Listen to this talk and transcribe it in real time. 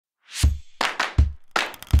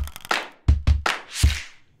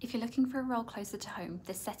if you're looking for a role closer to home,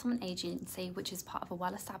 this settlement agency, which is part of a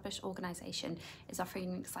well-established organisation, is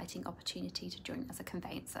offering an exciting opportunity to join as a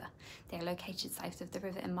conveyancer. They are located south of the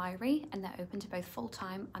river in Myree, and they're open to both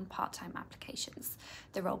full-time and part-time applications.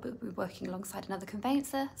 The role will be working alongside another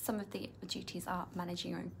conveyancer. Some of the duties are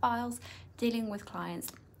managing your own files, dealing with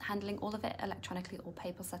clients, handling all of it electronically or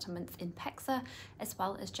paper settlements in PEXA, as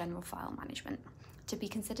well as general file management. To be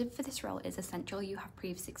considered for this role, it is essential you have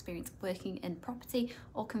previous experience working in property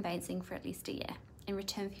or conveyancing for at least a year. In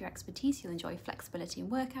return for your expertise, you'll enjoy flexibility in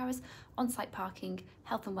work hours, on-site parking,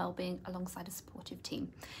 health and well-being, alongside a supportive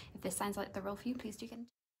team. If this sounds like the role for you, please do get in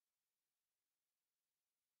touch.